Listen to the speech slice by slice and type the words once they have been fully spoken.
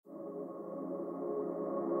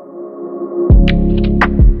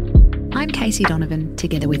Casey Donovan,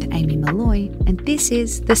 together with Amy Malloy, and this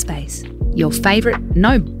is The Space, your favourite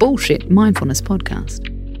no bullshit mindfulness podcast.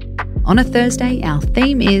 On a Thursday, our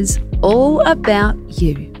theme is all about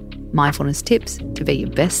you. Mindfulness tips to be your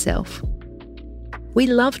best self. We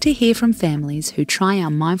love to hear from families who try our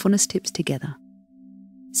mindfulness tips together.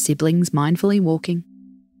 Siblings mindfully walking,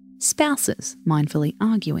 spouses mindfully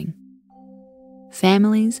arguing,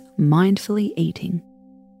 families mindfully eating.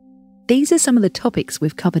 These are some of the topics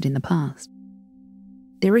we've covered in the past.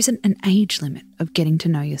 There isn't an age limit of getting to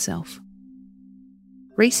know yourself.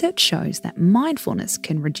 Research shows that mindfulness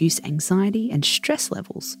can reduce anxiety and stress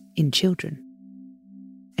levels in children.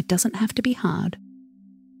 It doesn't have to be hard.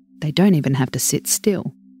 They don't even have to sit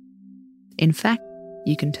still. In fact,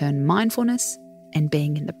 you can turn mindfulness and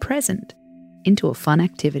being in the present into a fun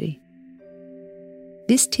activity.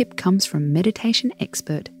 This tip comes from meditation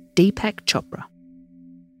expert Deepak Chopra.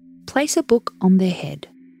 Place a book on their head.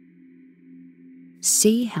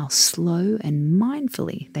 See how slow and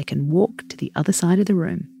mindfully they can walk to the other side of the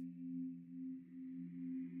room.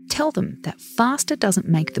 Tell them that faster doesn't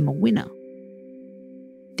make them a winner.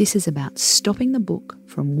 This is about stopping the book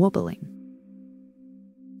from wobbling.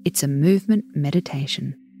 It's a movement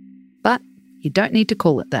meditation, but you don't need to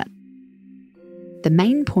call it that. The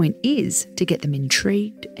main point is to get them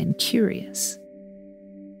intrigued and curious,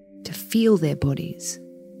 to feel their bodies,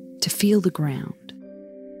 to feel the ground,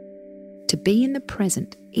 to be in the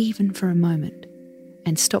present even for a moment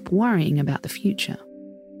and stop worrying about the future.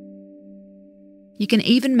 You can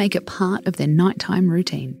even make it part of their nighttime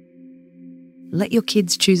routine. Let your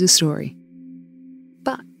kids choose a story,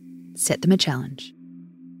 but set them a challenge.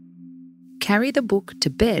 Carry the book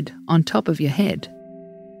to bed on top of your head.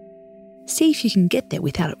 See if you can get there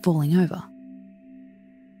without it falling over.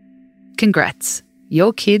 Congrats,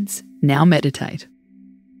 your kids now meditate.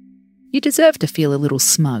 You deserve to feel a little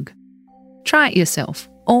smug. Try it yourself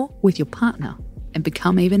or with your partner and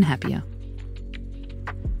become even happier.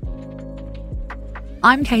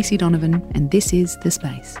 I'm Casey Donovan and this is The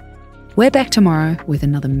Space. We're back tomorrow with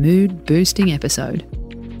another mood-boosting episode.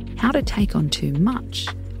 How to take on too much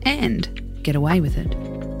and get away with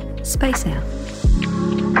it. Space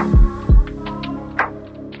out.